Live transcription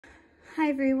Hi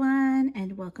everyone,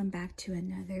 and welcome back to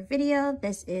another video.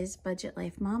 This is Budget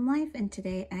Life Mom Life, and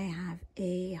today I have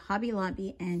a Hobby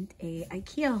Lobby and a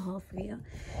IKEA haul for you.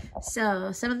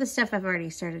 So some of the stuff I've already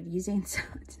started using, so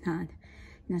it's not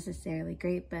necessarily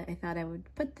great, but I thought I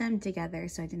would put them together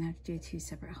so I didn't have to do two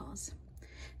separate hauls.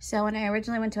 So when I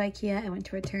originally went to IKEA, I went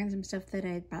to return some stuff that I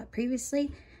had bought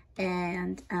previously,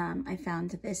 and I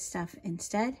found this stuff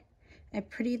instead. I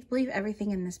believe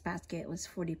everything in this basket was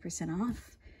 40%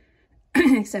 off.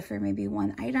 Except for maybe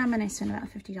one item, and I spent about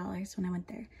 $50 when I went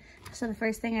there. So the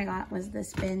first thing I got was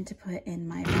this bin to put in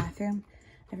my bathroom.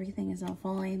 Everything is all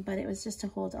falling, but it was just to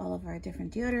hold all of our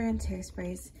different deodorants,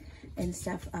 hairsprays, and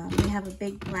stuff. We have a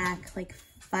big black, like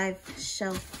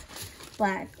 5-shelf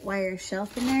black wire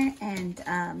shelf in there, and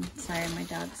sorry, my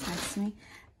dog's next to me.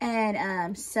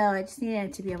 And so I just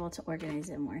needed to be able to organize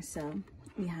it more. So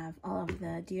we have all of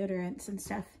the deodorants and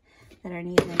stuff that are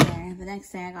needed in there. The next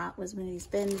thing I got was one of these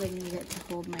bins. I needed it to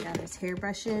hold my daughter's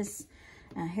hairbrushes,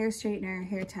 hair straightener,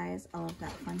 hair ties, all of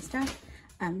that fun stuff.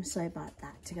 So I bought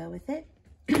that to go with it.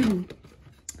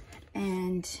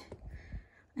 And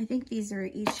I think these are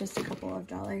each just a couple of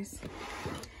dollars.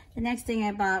 The next thing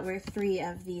I bought were 3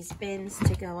 of these bins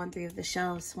to go on 3 of the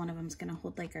shelves. One of them is going to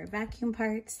hold like our vacuum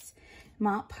parts,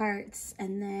 mop parts,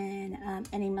 and then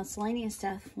any miscellaneous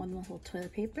stuff. One will hold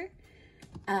toilet paper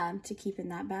to keep in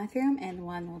that bathroom, and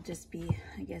one will just be,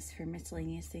 I guess, for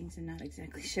miscellaneous things. I'm not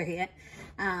exactly sure yet,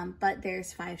 but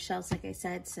there's 5 shelves, like I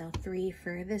said, so 3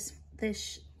 for this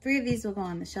 3 of these will go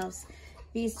on the shelves,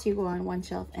 these 2 go on one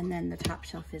shelf, and then the top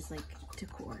shelf is like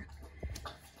decor.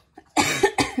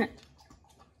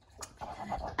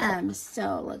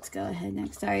 So let's go ahead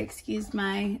next. Sorry, excuse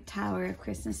my tower of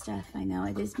Christmas stuff. I know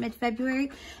it is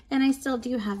mid-February, and I still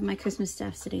do have my Christmas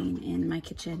stuff sitting in my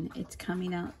kitchen. It's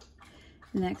coming out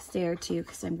the next day or two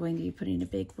because I'm going to be putting a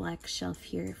big black shelf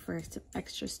here for some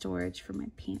extra storage for my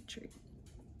pantry.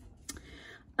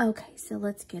 Okay, so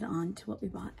let's get on to what we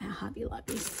bought at Hobby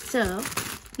Lobby. So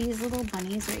these little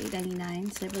bunnies are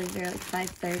 $8.99, so I believe they're like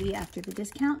 $5.30 after the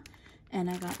discount. And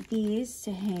I got these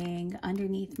to hang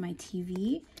underneath my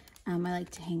TV. I like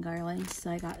to hang garlands,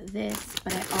 so I got this,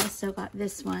 but I also got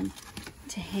this one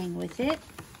to hang with it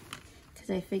because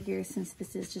I figure since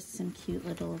this is just some cute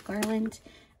little garland,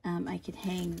 I could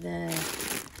hang the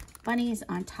bunnies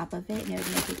on top of it and it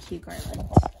would make a cute garland.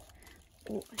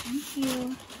 Oh, thank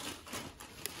you.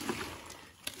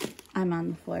 I'm on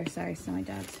the floor, sorry, so my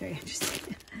dog's very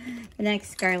interested. The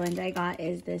next garland I got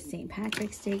is the St.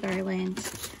 Patrick's Day garland.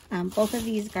 Both of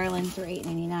these garlands were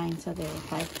 $8.99, so they were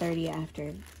 $5.30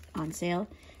 after on sale.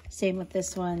 Same with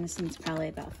this one. This one's probably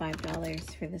about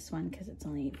 $5 for this one because it's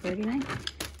only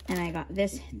 $8.49. And I got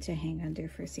this to hang under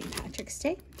for St. Patrick's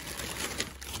Day.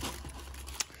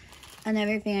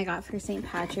 Another thing I got for St.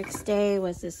 Patrick's Day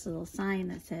was this little sign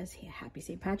that says, hey, Happy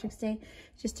St. Patrick's Day,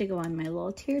 just to go on my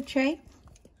little tier tray.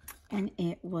 And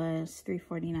it was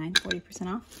 $3.49, 40%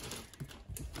 off.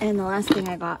 And the last thing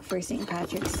I got for St.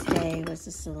 Patrick's Day was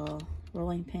this little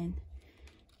rolling pin.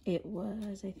 It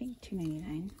was, I think,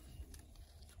 $2.99.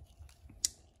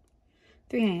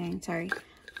 $3.99, sorry,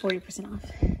 40% off.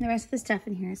 The rest of the stuff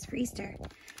in here is for Easter.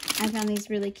 I found these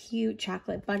really cute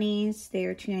chocolate bunnies. They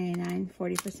are $2.99,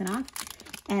 40% off.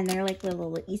 And they're like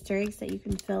little Easter eggs that you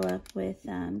can fill up with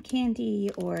candy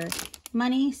or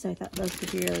money. So I thought those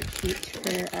would be really cute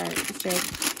for our Easter egg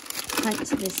hunt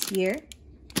this year.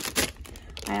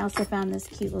 I also found this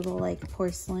cute little like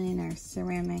porcelain or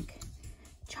ceramic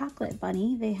chocolate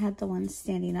bunny. They had the ones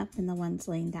standing up and the ones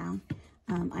laying down.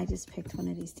 I just picked one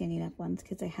of these standing up ones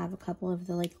because I have a couple of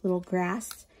the like little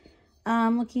grass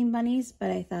looking bunnies,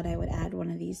 but I thought I would add one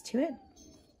of these to it.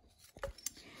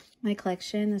 My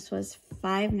collection, this was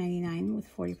 $5.99 with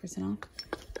 40% off.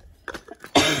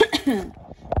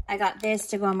 I got this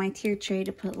to go on my tier tray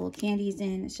to put little candies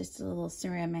in. It's just a little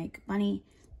ceramic bunny.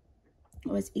 It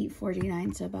was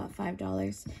 $8.49, so about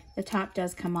 $5. The top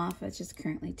does come off. It's just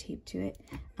currently taped to it,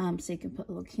 so you can put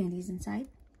little candies inside.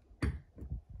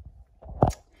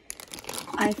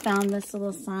 I found this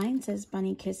little sign. It says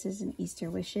Bunny Kisses and Easter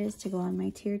Wishes to go on my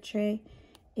tier tray.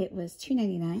 It was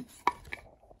 $2.99,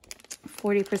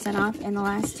 40% off. And the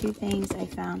last 2 things I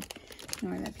found,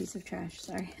 ignore that piece of trash,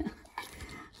 sorry,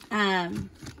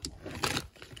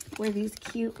 were these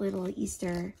cute little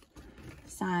Easter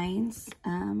signs.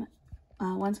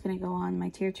 One's going to go on my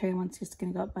tier tray, one's just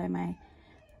going to go up by my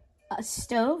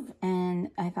stove, and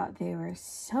I thought they were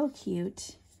so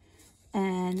cute.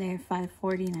 And they're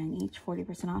 $5.49 each,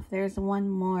 40% off. There's one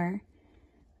more.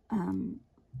 I don't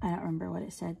remember what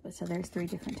it said, but so there's 3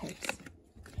 different types.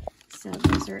 So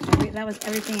those are that was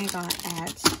everything I got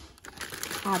at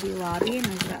Hobby Lobby, and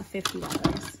it was about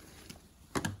 $50.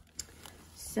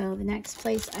 So the next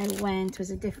place I went was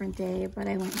a different day, but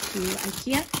I went to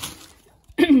IKEA.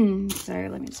 Sorry,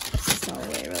 let me just put this all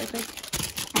away really quick.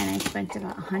 And I spent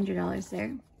about $100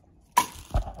 there.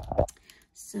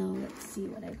 So let's see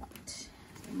what I got.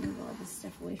 Move all this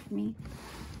stuff away from me.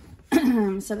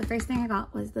 So the first thing I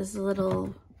got was this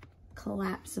little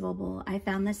collapsible bowl. I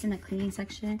found this in the cleaning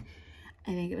section.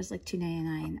 I think it was like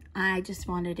 $2.99. I just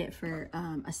wanted it for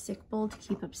a sick bowl to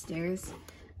keep upstairs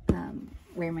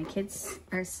where my kids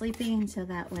are sleeping, so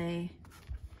that way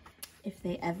if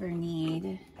they ever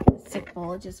need a sick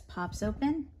bowl, it just pops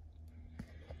open.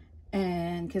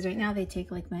 And because right now they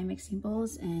take like my mixing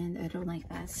bowls and I don't like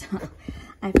that, so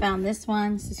I found this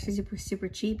one. This is super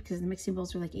cheap because the mixing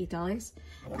bowls were like $8.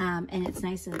 And it's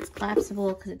nice that it's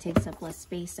collapsible because it takes up less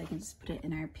space. So I can just put it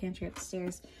in our pantry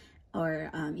upstairs, or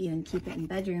even keep it in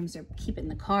bedrooms, or keep it in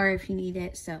the car if you need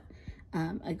it. So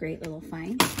a great little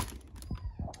find.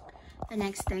 The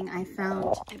next thing I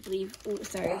found, I believe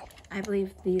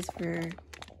these were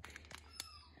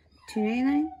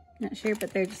 $2.99. Not sure,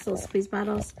 but they're just little squeeze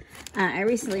bottles. I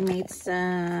recently made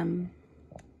some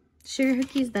sugar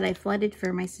cookies that I flooded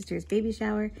for my sister's baby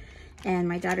shower, and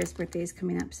my daughter's birthday is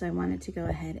coming up, so I wanted to go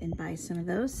ahead and buy some of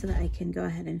those so that I can go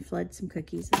ahead and flood some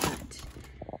cookies with that.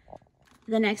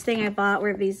 The next thing I bought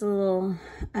were these little,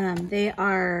 they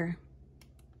are,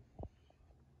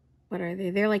 what are they?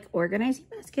 They're like organizing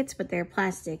baskets, but they're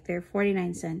plastic. They're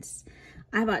 49 cents.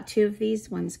 I bought 2 of these.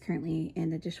 One's currently in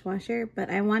the dishwasher, but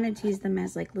I wanted to use them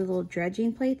as like little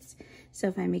dredging plates. So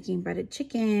if I'm making breaded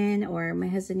chicken, or my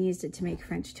husband used it to make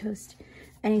French toast,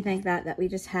 anything like that, that we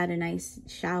just had a nice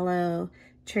shallow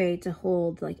tray to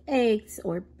hold like eggs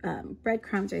or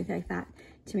breadcrumbs or anything like that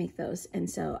to make those. And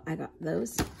so I got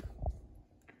those.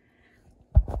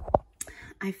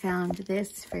 I found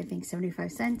this for I think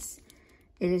 75 cents.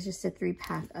 It is just a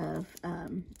 3-pack of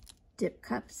dip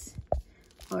cups,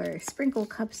 or sprinkle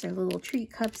cups, or little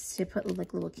treat cups to put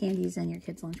like little candies in your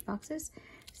kids' lunch boxes.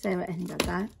 So I went ahead and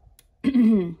got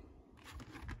that.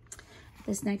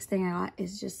 This next thing I got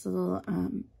is just little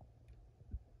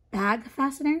bag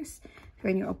fasteners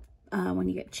for when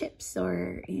you get chips,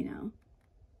 or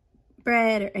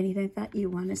bread or anything like that, you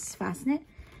want to fasten it.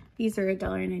 These are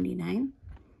 $1.99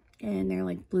 and they're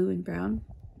like blue and brown.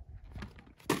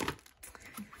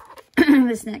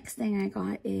 This next thing I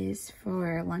got is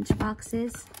for lunch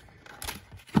boxes.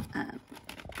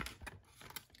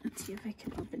 Let's see if I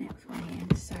can open it with one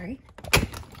hand, sorry.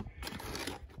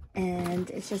 And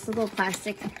it's just little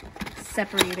plastic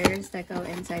separators that go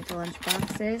inside the lunch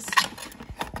boxes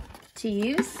to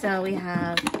use. So we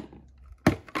have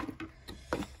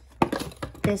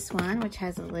this one, which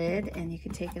has a lid, and you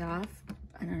can take it off.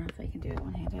 I don't know if I can do it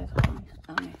one-handed.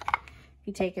 Okay.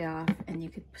 You take it off and you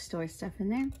could store stuff in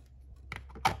there.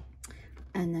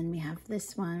 And then we have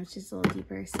this one, which is a little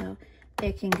deeper, so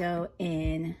it can go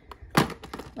in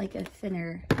like a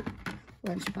thinner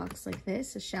lunchbox like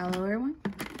this, a shallower one,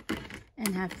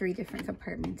 and have 3 different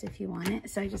compartments if you want it.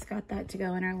 So I just got that to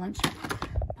go in our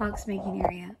lunchbox making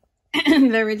area.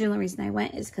 The original reason I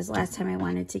went is because last time I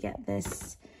wanted to get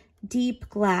this deep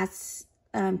glass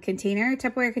container,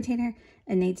 Tupperware container,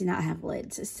 and they did not have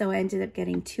lids. So I ended up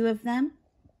getting 2 of them.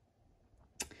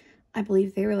 I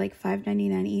believe they were like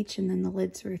 $5.99 each, and then the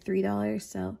lids were $3,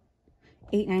 so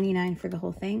 $8.99 for the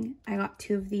whole thing. I got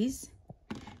 2 of these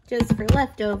just for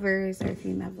leftovers, or if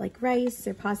you have like rice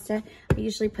or pasta. I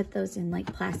usually put those in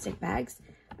like plastic bags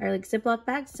or like Ziploc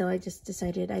bags, so I just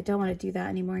decided I don't want to do that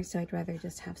anymore, so I'd rather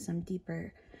just have some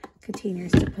deeper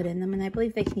containers to put in them. And I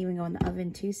believe they can even go in the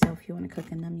oven too, so if you want to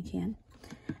cook in them, you can.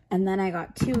 And then I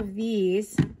got 2 of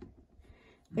these.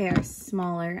 They are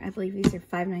smaller. I believe these are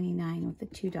 $5.99 with the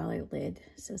 $2 lid,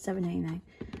 so $7.99.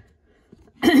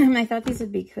 I thought these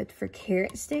would be good for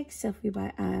carrot sticks. So if we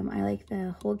buy, I like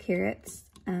the whole carrots,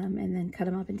 and then cut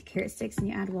them up into carrot sticks, and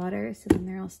you add water, so then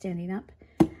they're all standing up,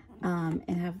 and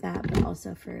have that, but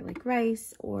also for like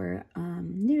rice or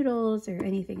noodles or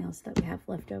anything else that we have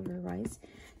leftover rice.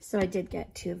 So I did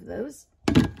get 2 of those.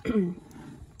 The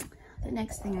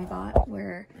next thing I got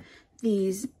were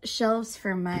these shelves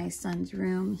for my son's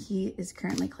room. He is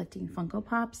currently collecting Funko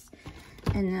Pops,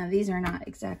 and these are not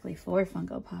exactly for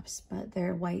Funko Pops, but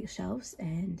they're white shelves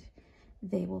and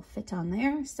they will fit on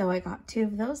there. So I got 2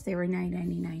 of those. They were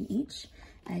 $9.99 each.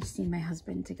 I just need my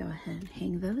husband to go ahead and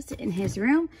hang those in his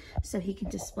room so he can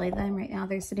display them. Right now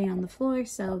they're sitting on the floor,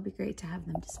 so it'd be great to have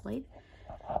them displayed.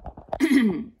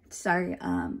 Sorry,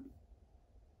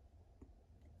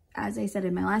 as I said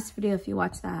in my last video, if you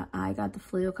watched that, I got the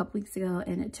flu a couple weeks ago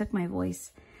and it took my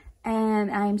voice.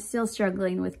 And I'm still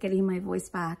struggling with getting my voice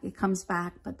back. It comes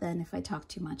back, but then if I talk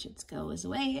too much, it goes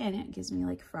away and it gives me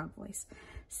like frog voice.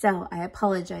 So I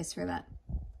apologize for that.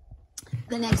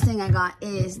 The next thing I got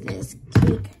is this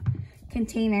cake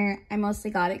container. I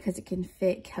mostly got it because it can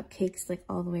fit cupcakes like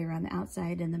all the way around the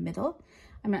outside and the middle.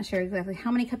 I'm not sure exactly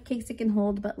how many cupcakes it can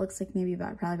hold, but looks like maybe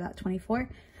probably about 24.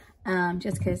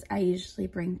 Just because I usually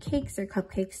bring cakes or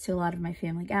cupcakes to a lot of my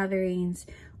family gatherings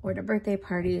or to birthday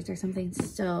parties or something.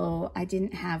 So I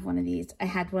didn't have one of these. I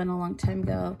had one a long time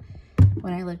ago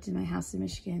when I lived in my house in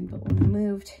Michigan, but when we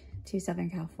moved to Southern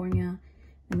California,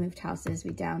 we moved houses,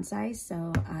 we downsized,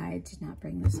 so I did not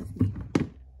bring this with me.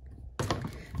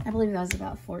 I believe that was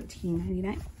about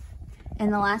 $14.99.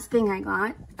 And the last thing I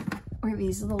got were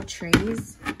these little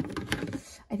trays.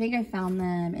 I think I found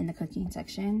them in the cooking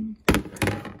section.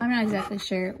 I'm not exactly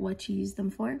sure what to use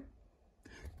them for,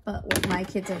 but what my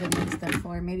kids are going to use them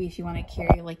for. Maybe if you want to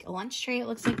carry like a lunch tray, it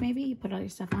looks like maybe you put all your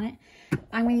stuff on it.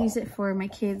 I'm going to use it for my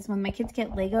kids. When my kids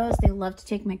get Legos, they love to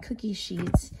take my cookie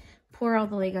sheets, pour all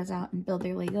the Legos out and build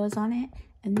their Legos on it.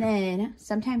 And then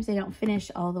sometimes they don't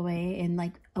finish all the way in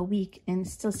like a week and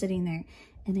it's still sitting there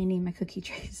and they need my cookie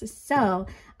trays. So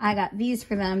I got these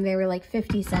for them. They were like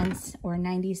 50 cents or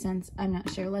 90 cents. I'm not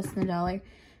sure, less than $1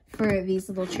 for these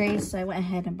little trays. So I went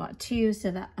ahead and bought 2 so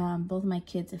that both of my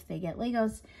kids, if they get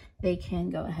Legos, they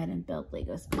can go ahead and build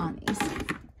Legos on these.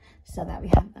 So that we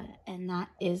have that, and that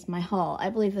is my haul. I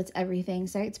believe that's everything.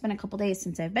 Sorry, it's been a couple days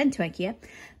since I've been to IKEA,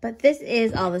 but this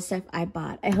is all the stuff I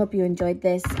bought. I hope you enjoyed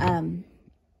this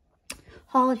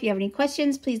haul. If you have any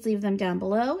questions, please leave them down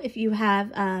below. If you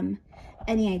have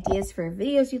any ideas for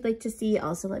videos you'd like to see,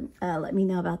 also let me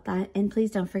know about that. And please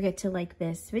don't forget to like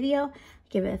this video,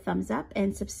 give it a thumbs up,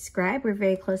 and subscribe. We're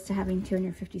very close to having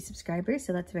 250 subscribers,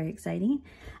 so that's very exciting.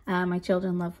 My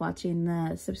children love watching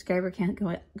the subscriber count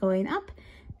going up.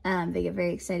 They get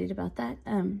very excited about that.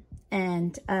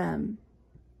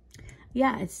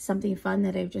 Yeah, it's something fun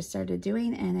that I've just started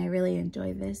doing, and I really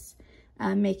enjoy this,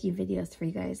 making videos for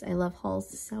you guys. I love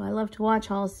hauls, so I love to watch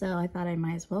hauls, so I thought I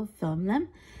might as well film them.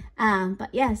 But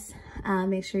yes,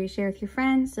 make sure you share with your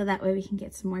friends so that way we can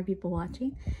get some more people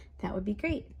watching. That would be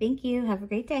great. Thank you. Have a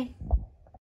great day.